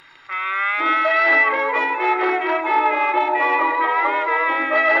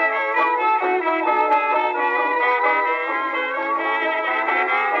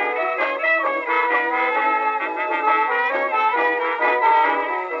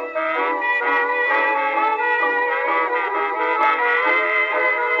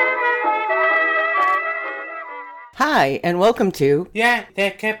Hi, and welcome to Yeah,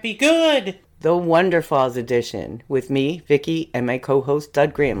 that can't be good. the Wonderfalls edition with me, Vicky, and my co-host,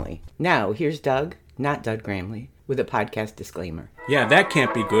 Doug Gramley. Now, here's Doug, not Doug Gramley, with a podcast disclaimer. Yeah, that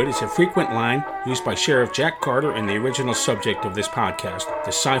can't be good is a frequent line used by Sheriff Jack Carter in the original subject of this podcast,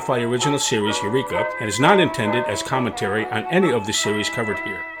 the sci-fi original series Eureka, and is not intended as commentary on any of the series covered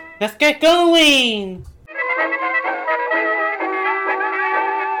here. Let's get going.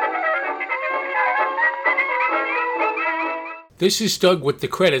 This is Doug with the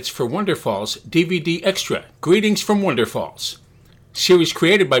credits for Wonderfalls DVD Extra, Greetings from Wonderfalls. Series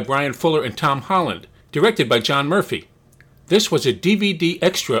created by Brian Fuller and Tom Holland, directed by John Murphy. This was a DVD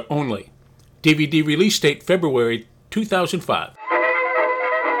Extra only. DVD release date February 2005.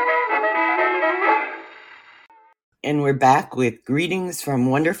 And we're back with Greetings from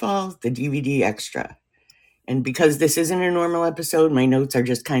Wonderfalls, the DVD Extra. And because this isn't a normal episode, my notes are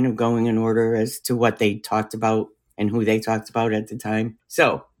just kind of going in order as to what they talked about and who they talked about at the time.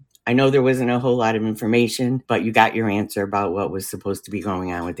 So I know there wasn't a whole lot of information, but you got your answer about what was supposed to be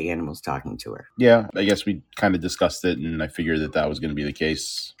going on with the animals talking to her. Yeah, I guess we kind of discussed it, and I figured that was going to be the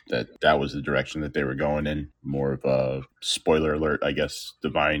case, that was the direction that they were going in. More of a spoiler alert, I guess,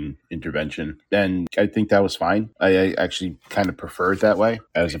 divine intervention. And I think that was fine. I actually kind of prefer it that way,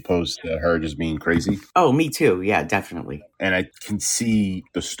 as opposed to her just being crazy. Oh, me too. Yeah, definitely. And I can see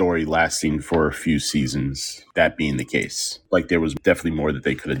the story lasting for a few seasons, that being the case. Like, there was definitely more that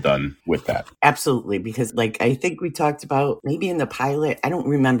they could have done with that. Absolutely, because I think we talked about, maybe in the pilot, I don't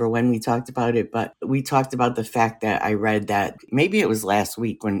remember when we talked about it, but we talked about the fact that I read that, maybe it was last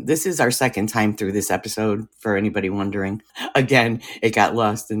week, when this is our second time through this episode, for anybody wondering. Again, it got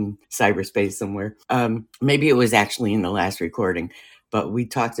lost in cyberspace somewhere. Maybe it was actually in the last recording. But we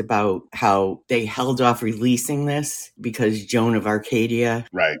talked about how they held off releasing this because Joan of Arcadia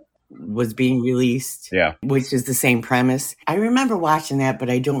was being released, which is the same premise. I remember watching that, but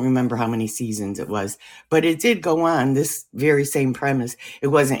I don't remember how many seasons it was. But it did go on, this very same premise. It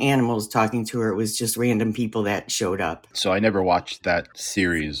wasn't animals talking to her. It was just random people that showed up. So I never watched that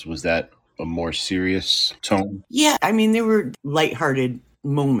series. Was that a more serious tone? Yeah, I mean, there were lighthearted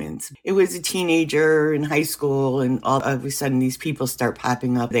moments. It was a teenager in high school, and all of a sudden these people start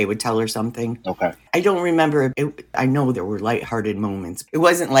popping up. They would tell her something. Okay. I don't remember it. I know there were lighthearted moments. It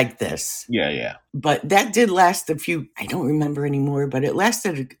wasn't like this. Yeah. But that did last a few, I don't remember anymore, but it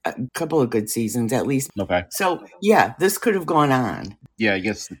lasted a couple of good seasons at least. Okay. So yeah, this could have gone on. Yeah, I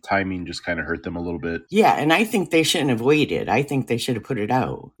guess the timing just kind of hurt them a little bit. Yeah, and I think they shouldn't have waited. I think they should have put it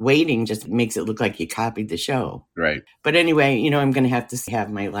out. Waiting just makes it look like you copied the show. Right. But anyway, I'm going to have to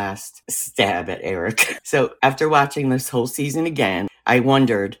have my last stab at Eric. So after watching this whole season again, I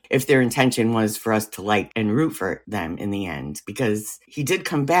wondered if their intention was for us to like and root for them in the end, because he did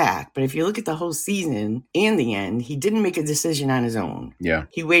come back. But if you look at the whole season and the end, he didn't make a decision on his own. Yeah.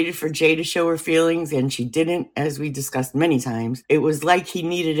 He waited for Jay to show her feelings, and she didn't, as we discussed many times. It was like he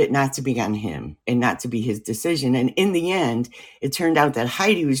needed it not to be on him and not to be his decision. And in the end, it turned out that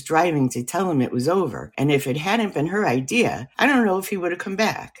Heidi was driving to tell him it was over. And if it hadn't been her idea, I don't know if he would have come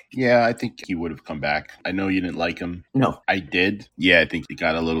back. Yeah, I think he would have come back. I know you didn't like him. No. I did. Yeah, I think it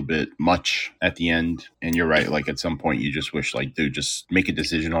got a little bit much at the end. And you're right. Like, at some point, you just wish, like, dude, just make a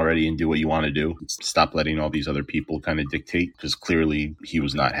decision already and do what you want to do. Stop letting all these other people kind of dictate, because clearly he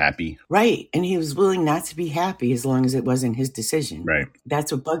was not happy. Right. And he was willing not to be happy as long as it wasn't his decision. Right.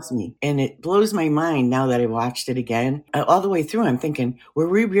 That's what bugs me. And it blows my mind now that I watched it again. All the way through, I'm thinking, were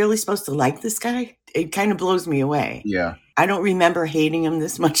we really supposed to like this guy? It kind of blows me away. Yeah. I don't remember hating him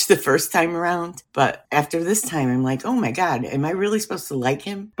this much the first time around, but after this time, I'm like, oh my God, am I really supposed to like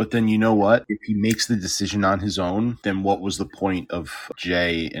him? But then you know what? If he makes the decision on his own, then what was the point of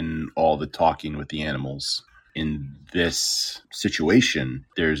Jay and all the talking with the animals? In this situation,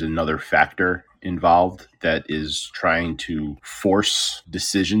 there's another factor involved that is trying to force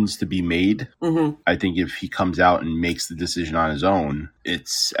decisions to be made. Mm-hmm. I think if he comes out and makes the decision on his own,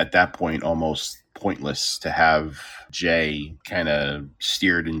 it's at that point almost pointless to have Jay kind of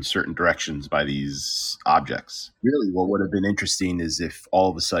steered in certain directions by these objects. Really, what would have been interesting is if all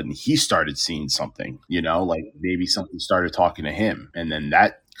of a sudden he started seeing something, like maybe something started talking to him, and then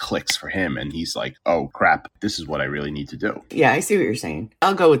that clicks for him and he's like, oh crap, this is what I really need to do. Yeah, I see what you're saying.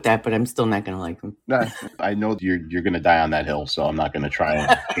 I'll go with that, but I'm still not going to like him. I know you're going to die on that hill, so I'm not going to try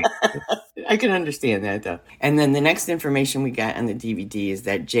and I can understand that, though. And then the next information we got on the DVD is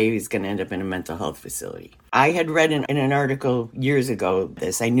that Jay is going to end up in a mental health facility. I had read in an article years ago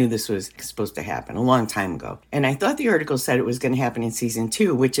this. I knew this was supposed to happen a long time ago. And I thought the article said it was going to happen in season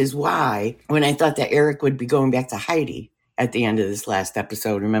 2, which is why when I thought that Eric would be going back to Heidi at the end of this last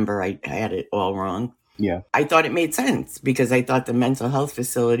episode, remember I had it all wrong. Yeah. I thought it made sense because I thought the mental health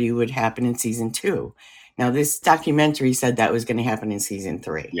facility would happen in season 2. Now, this documentary said that was going to happen in season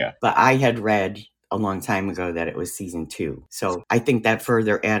 3. Yeah. But I had read a long time ago that it was season 2. So I think that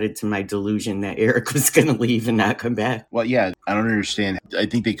further added to my delusion that Eric was going to leave and not come back. Well, yeah, I don't understand. I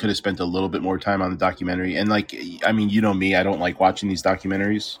think they could have spent a little bit more time on the documentary. And like, I mean, you know me, I don't like watching these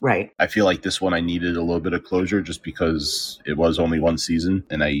documentaries. Right. I feel like this one I needed a little bit of closure just because it was only one season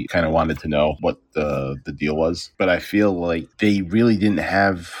and I kind of wanted to know what the deal was. But I feel like they really didn't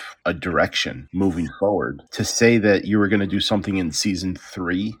have a direction moving forward. To say that you were going to do something in season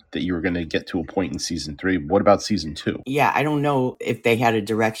 3, that you were going to get to a point in season 3, what about season 2? Yeah, I don't know if they had a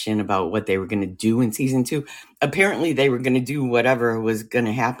direction about what they were going to do in season 2. Apparently, they were going to do whatever was going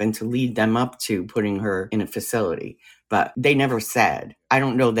to happen to lead them up to putting her in a facility. But they never said. I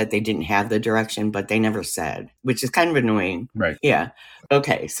don't know that they didn't have the direction, but they never said, which is kind of annoying. Right. Yeah.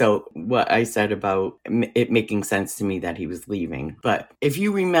 Okay. So what I said about it making sense to me that he was leaving. But if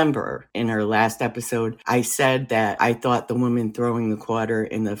you remember in her last episode, I said that I thought the woman throwing the quarter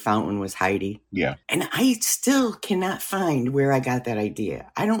in the fountain was Heidi. Yeah. And I still cannot find where I got that idea.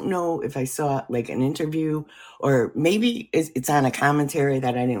 I don't know if I saw like an interview or maybe it's on a commentary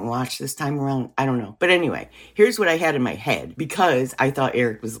that I didn't watch this time around. I don't know. But anyway, here's what I had in my head because I thought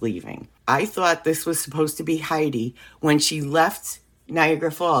Eric was leaving. I thought this was supposed to be Heidi when she left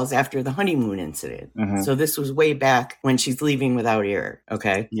Niagara Falls after the honeymoon incident. Mhm. So this was way back when she's leaving without Eric.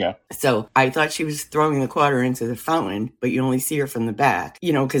 Okay. Yeah. So I thought she was throwing the quarter into the fountain, but you only see her from the back,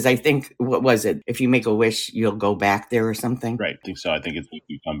 because I think, what was it? If you make a wish, you'll go back there or something. Right. I think so. I think it's if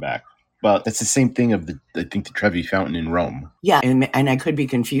you come back. Well, that's the same thing of the Trevi Fountain in Rome. Yeah, and I could be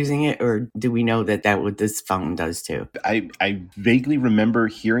confusing it, or do we know that what this fountain does too? I vaguely remember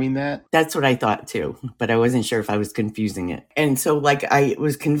hearing that. That's what I thought too, but I wasn't sure if I was confusing it. And so, I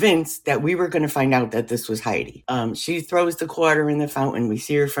was convinced that we were going to find out that this was Heidi. She throws the quarter in the fountain. We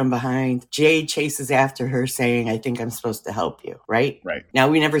see her from behind. Jay chases after her saying, I think I'm supposed to help you, right? Right. Now,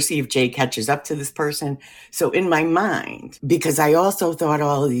 we never see if Jay catches up to this person. So in my mind, because I also thought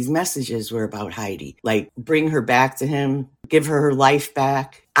all of these messages were about Heidi, like bring her back to him, give her life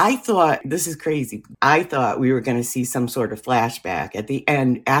back. I thought, this is crazy. I thought we were going to see some sort of flashback at the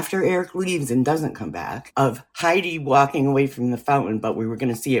end after Eric leaves and doesn't come back of Heidi walking away from the fountain, but we were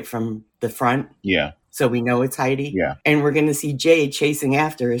going to see it from the front. Yeah. So we know it's Heidi. Yeah. And we're going to see Jay chasing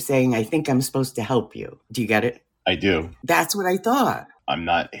after her saying, I think I'm supposed to help you. Do you get it? I do. That's what I thought. I'm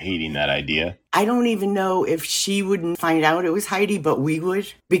not hating that idea. I don't even know if she wouldn't find out it was Heidi, but we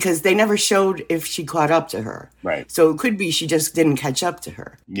would, because they never showed if she caught up to her. Right. So it could be she just didn't catch up to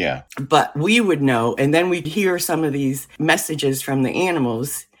her. Yeah. But we would know, and then we'd hear some of these messages from the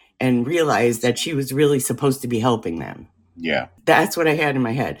animals and realize that she was really supposed to be helping them. Yeah. That's what I had in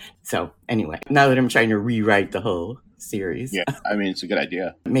my head. So anyway, now that I'm trying to rewrite the whole series. Yeah. I mean, it's a good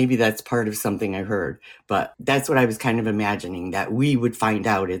idea. Maybe that's part of something I heard, but that's what I was kind of imagining, that we would find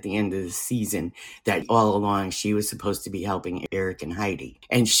out at the end of the season that all along she was supposed to be helping Eric and Heidi.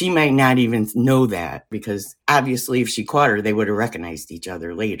 And she might not even know that because obviously if she caught her, they would have recognized each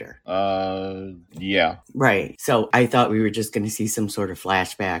other later. Yeah. Right. So I thought we were just going to see some sort of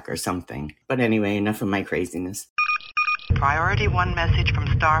flashback or something. But anyway, enough of my craziness. Priority 1 message from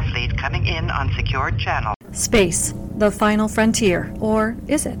Starfleet coming in on secured channel. Space, the final frontier, or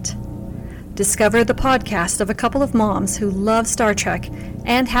is it? Discover the podcast of a couple of moms who love Star Trek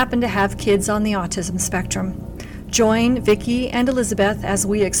and happen to have kids on the autism spectrum. Join Vicky and Elizabeth as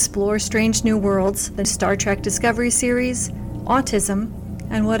we explore strange new worlds, the Star Trek Discovery series, autism,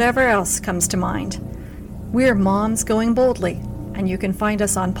 and whatever else comes to mind. We're Moms Going Boldly, and you can find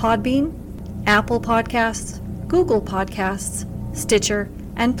us on Podbean, Apple Podcasts, Google Podcasts, Stitcher,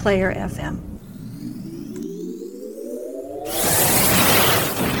 and Player FM.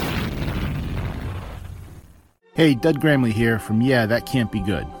 Hey, Doug Gramley here from Yeah, That Can't Be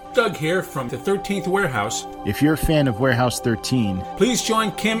Good. Doug here from the 13th Warehouse. If you're a fan of Warehouse 13, Please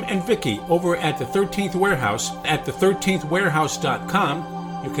join Kim and Vicky over at the 13th Warehouse at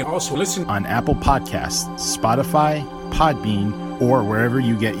the13thwarehouse.com. You can also listen on Apple Podcasts, Spotify, Podbean, or wherever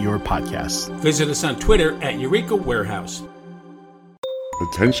you get your podcasts. Visit us on Twitter at Eureka Warehouse.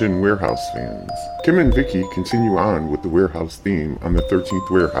 Attention Warehouse fans. Kim and Vicky continue on with the Warehouse theme on the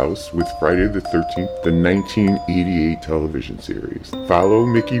 13th Warehouse with Friday the 13th, the 1988 television series. Follow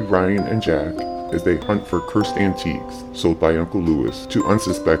Mickey, Ryan, and Jack as they hunt for cursed antiques sold by Uncle Lewis to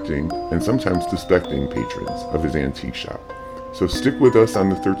unsuspecting and sometimes suspecting patrons of his antique shop. So stick with us on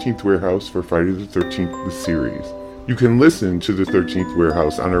the 13th Warehouse for Friday the 13th, the series. You can listen to the 13th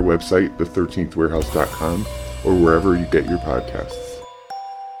Warehouse on our website, the13thwarehouse.com, or wherever you get your podcasts.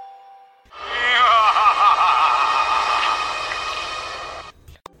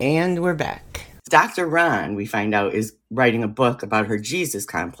 And we're back. Dr. Ron, we find out, is writing a book about her Jesus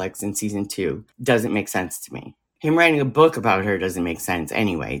complex in season 2. Doesn't make sense to me. Him writing a book about her doesn't make sense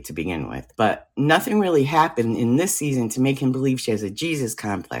anyway, to begin with. But nothing really happened in this season to make him believe she has a Jesus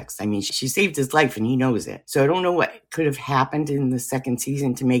complex. I mean, she saved his life and he knows it. So I don't know what could have happened in the second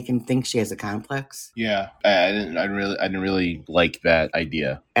season to make him think she has a complex. Yeah, I didn't really like that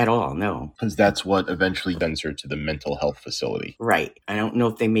idea At all, no. because that's what eventually sends her to the mental health facility. Right. I don't know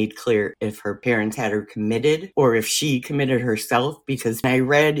if they made clear if her parents had her committed or if she committed herself, because I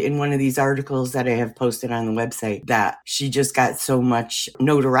read in one of these articles that I have posted on the website that she just got so much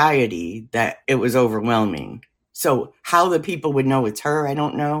notoriety that it was overwhelming. So how the people would know it's her, I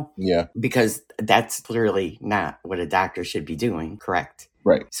don't know. Yeah. Because that's clearly not what a doctor should be doing, correct?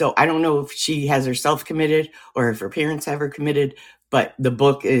 Right. So I don't know if she has herself committed or if her parents have her committed, but the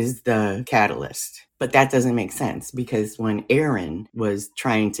book is the catalyst. But that doesn't make sense because when Aaron was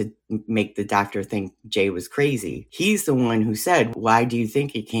trying to make the doctor think Jay was crazy, he's the one who said, why do you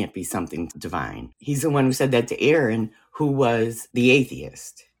think it can't be something divine? He's the one who said that to Aaron, who was the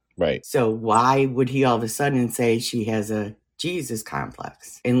atheist. Right. So why would he all of a sudden say she has a Jesus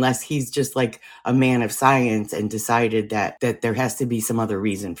complex, unless he's just like a man of science and decided that there has to be some other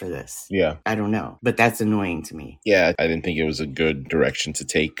reason for this. Yeah. I don't know, but that's annoying to me. Yeah, I didn't think it was a good direction to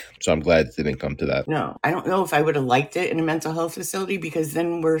take, so I'm glad it didn't come to that. No, I don't know if I would have liked it in a mental health facility, because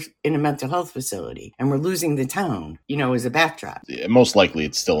then we're in a mental health facility and we're losing the town, as a backdrop. Yeah, most likely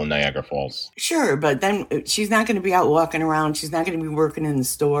it's still in Niagara Falls. Sure, but then she's not going to be out walking around. She's not going to be working in the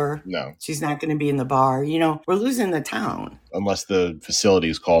store. No. She's not going to be in the bar. We're losing the town. Unless the facility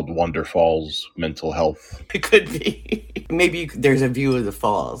is called Wonderfalls Mental Health. It could be. Maybe there's a view of the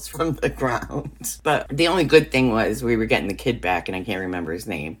falls from the ground. But the only good thing was we were getting the kid back, and I can't remember his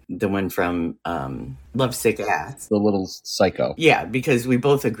name. The one from Lovesick Ass. The little psycho. Yeah, because we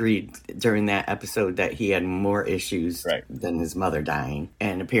both agreed during that episode that he had more issues than his mother dying.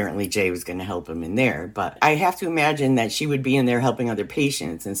 And apparently Jay was going to help him in there. But I have to imagine that she would be in there helping other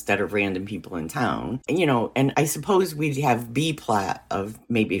patients instead of random people in town. And I suppose we'd have B-plot of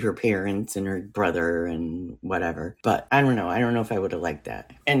maybe her parents and her brother and whatever. But I don't know. I don't know if I would have liked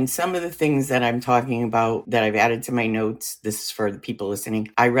that. And some of the things that I'm talking about that I've added to my notes, this is for the people listening,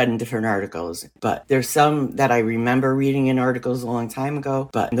 I read in different articles. But there's some that I remember reading in articles a long time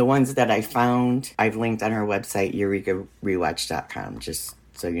ago. But the ones that I found, I've linked on our website, EurekaRewatch.com, just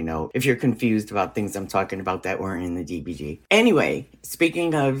so you know, if you're confused about things I'm talking about that weren't in the DVD. Anyway,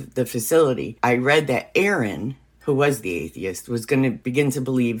 speaking of the facility, I read that Aaron, who was the atheist, was going to begin to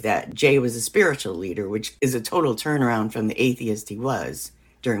believe that Jay was a spiritual leader, which is a total turnaround from the atheist he was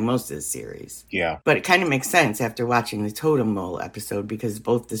during most of the series. Yeah. But it kind of makes sense after watching the Totem Mole episode, because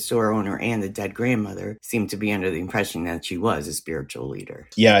both the store owner and the dead grandmother seemed to be under the impression that she was a spiritual leader.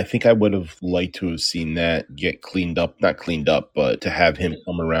 Yeah, I think I would have liked to have seen that get cleaned up. Not cleaned up, but to have him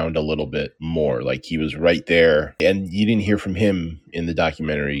come around a little bit more. Like he was right there. And you didn't hear from him in the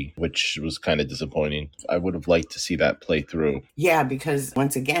documentary, which was kind of disappointing. I would have liked to see that play through. Yeah, because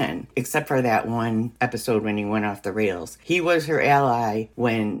once again, except for that one episode when he went off the rails, he was her ally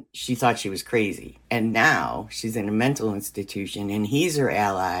when she thought she was crazy. And now she's in a mental institution and he's her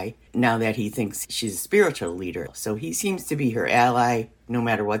ally now that he thinks she's a spiritual leader. So he seems to be her ally no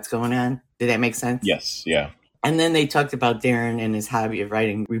matter what's going on. Did that make sense? Yes, yeah. And then they talked about Darren and his hobby of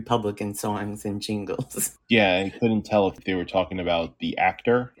writing Republican songs and jingles. Yeah, I couldn't tell if they were talking about the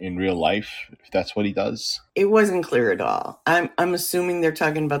actor in real life, if that's what he does. It wasn't clear at all. I'm assuming they're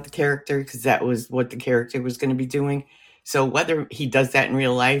talking about the character because that was what the character was going to be doing. So whether he does that in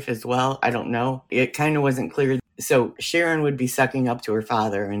real life as well, I don't know. It kind of wasn't clear. So Sharon would be sucking up to her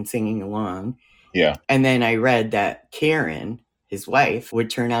father and singing along. Yeah. And then I read that Karen, his wife, would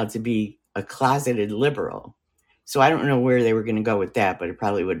turn out to be a closeted liberal. So I don't know where they were going to go with that, but it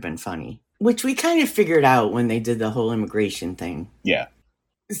probably would have been funny. Which we kind of figured out when they did the whole immigration thing. Yeah.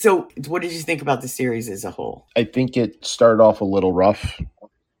 So what did you think about the series as a whole? I think it started off a little rough.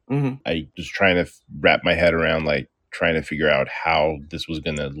 Mm-hmm. I was trying to wrap my head around, trying to figure out how this was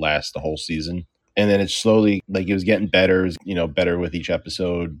going to last the whole season. And then it slowly, it was getting better, better with each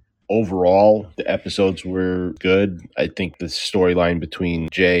episode. Overall, the episodes were good. I think the storyline between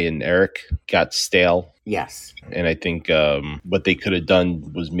Jay and Eric got stale. Yes. And I think what they could have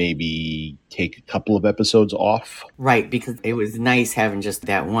done was maybe take a couple of episodes off. Right, because it was nice having just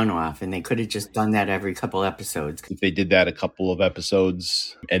that one off, and they could have just done that every couple episodes. If they did that a couple of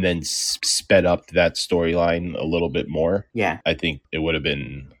episodes and then sped up that storyline a little bit more, yeah, I think it would have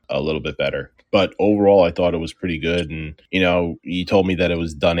been a little bit better. But overall, I thought it was pretty good. And, you told me that it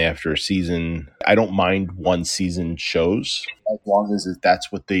was done after a season. I don't mind one season shows as long as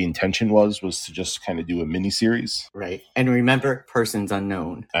that's what the intention was to just kind of do a miniseries. Right. And remember, Persons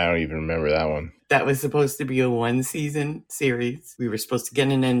Unknown. I don't even remember that one. That was supposed to be a 1-season series. We were supposed to get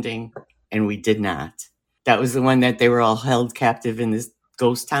an ending, and we did not. That was the one that they were all held captive in this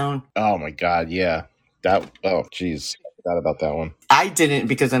ghost town. Oh, my God. Yeah. Geez. I forgot about that one. I didn't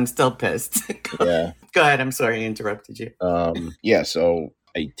because I'm still pissed. Yeah. Go ahead. I'm sorry I interrupted you. So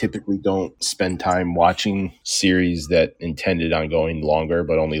I typically don't spend time watching series that intended on going longer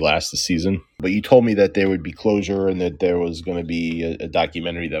but only last a season. But you told me that there would be closure and that there was going to be a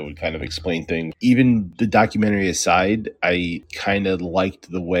documentary that would kind of explain things. Even the documentary aside, I kind of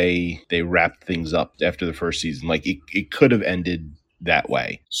liked the way they wrapped things up after the first season. Like it could have ended that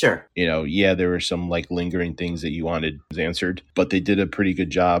way. Sure. There were some lingering things that you wanted answered, but they did a pretty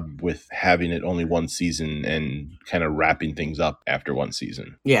good job with having it only one season and kind of wrapping things up after one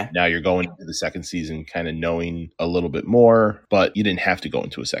season. Yeah. Now you're going into the second season kind of knowing a little bit more, but you didn't have to go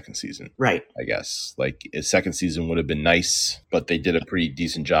into a second season. Right. I guess a second season would have been nice, but they did a pretty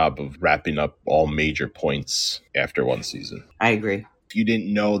decent job of wrapping up all major points after one season. I agree. If you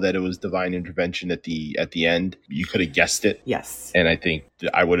didn't know that it was divine intervention at the end, you could have guessed it. Yes. And I think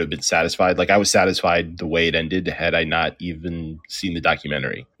I would have been satisfied. I was satisfied the way it ended had I not even seen the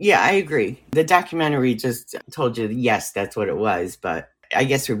documentary. Yeah, I agree. The documentary just told you, yes, that's what it was. But I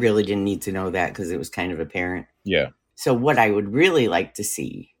guess we really didn't need to know that because it was kind of apparent. Yeah. So what I would really like to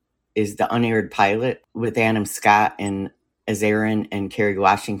see is the unaired pilot with Adam Scott as Aaron and Kerry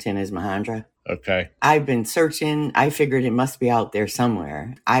Washington as Mahendra. Okay. I've been searching. I figured it must be out there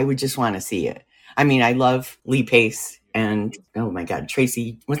somewhere. I would just want to see it. I mean, I love Lee Pace and, oh my God,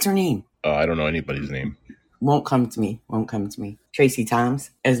 Tracy. What's her name? I don't know anybody's name. Won't come to me. Tracy Toms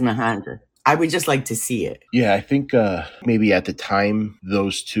as Mahendra. I would just like to see it. Yeah, I think maybe at the time,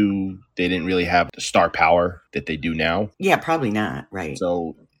 those two, they didn't really have the star power that they do now. Yeah, probably not. Right.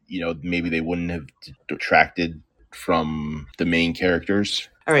 So, maybe they wouldn't have detracted from the main characters.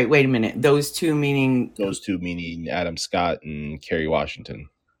 All right, wait a minute. Those two meaning Adam Scott and Kerry Washington.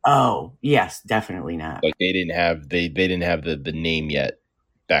 Oh, yes, definitely not. They didn't have the name yet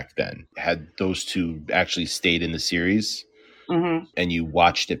back then. Had those two actually stayed in the series and you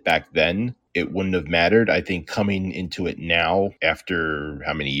watched it back then, it wouldn't have mattered. I think coming into it now after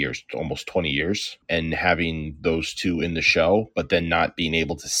how many years? Almost 20 years, and having those two in the show, but then not being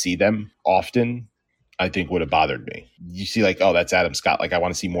able to see them often, I think would have bothered me. You see that's Adam Scott. I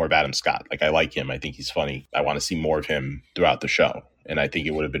want to see more of Adam Scott. I like him. I think he's funny. I want to see more of him throughout the show. And I think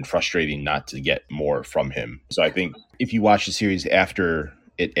it would have been frustrating not to get more from him. So I think if you watch the series after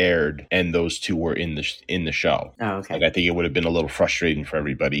it aired and those two were in the show, oh, okay. I think it would have been a little frustrating for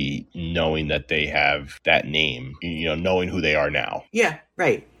everybody knowing that they have that name, knowing who they are now. Yeah,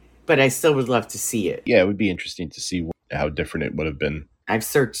 right. But I still would love to see it. Yeah, it would be interesting to see how different it would have been. I've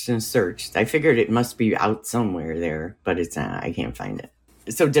searched and searched. I figured it must be out somewhere there, but it's not. I can't find it.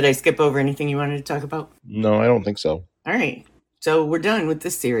 So did I skip over anything you wanted to talk about? No, I don't think so. All right. So we're done with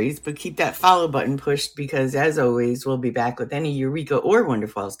this series, but keep that follow button pushed because, as always, we'll be back with any Eureka or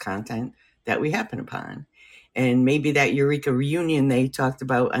Wonderfalls content that we happen upon. And maybe that Eureka reunion they talked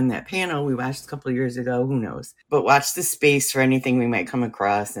about on that panel we watched a couple of years ago. Who knows? But watch the space for anything we might come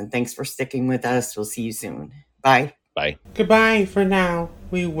across. And thanks for sticking with us. We'll see you soon. Bye. Bye. Goodbye for now.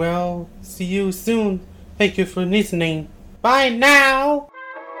 We will see you soon. Thank you for listening. Bye now.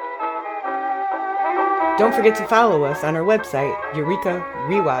 Don't forget to follow us on our website,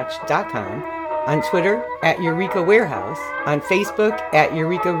 EurekaRewatch.com, on Twitter @Eureka Warehouse, on Facebook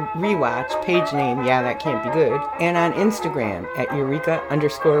 @Eureka Rewatch, page name Yeah That Can't Be Good, and on Instagram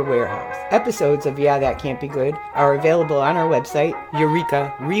 @Eureka_Warehouse. Episodes of Yeah That Can't Be Good are available on our website,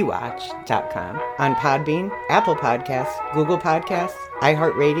 EurekaRewatch.com, on Podbean, Apple Podcasts, Google Podcasts,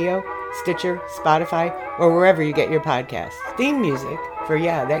 iHeartRadio, Stitcher, Spotify, or wherever you get your podcasts. Theme music for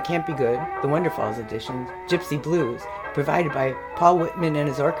Yeah That Can't Be Good, the Wonderfalls edition, Gypsy Blues, provided by Paul Whitman and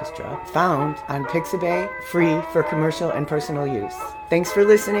his orchestra, found on Pixabay, free for commercial and personal use. Thanks for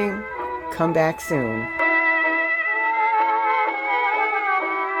listening. Come back soon.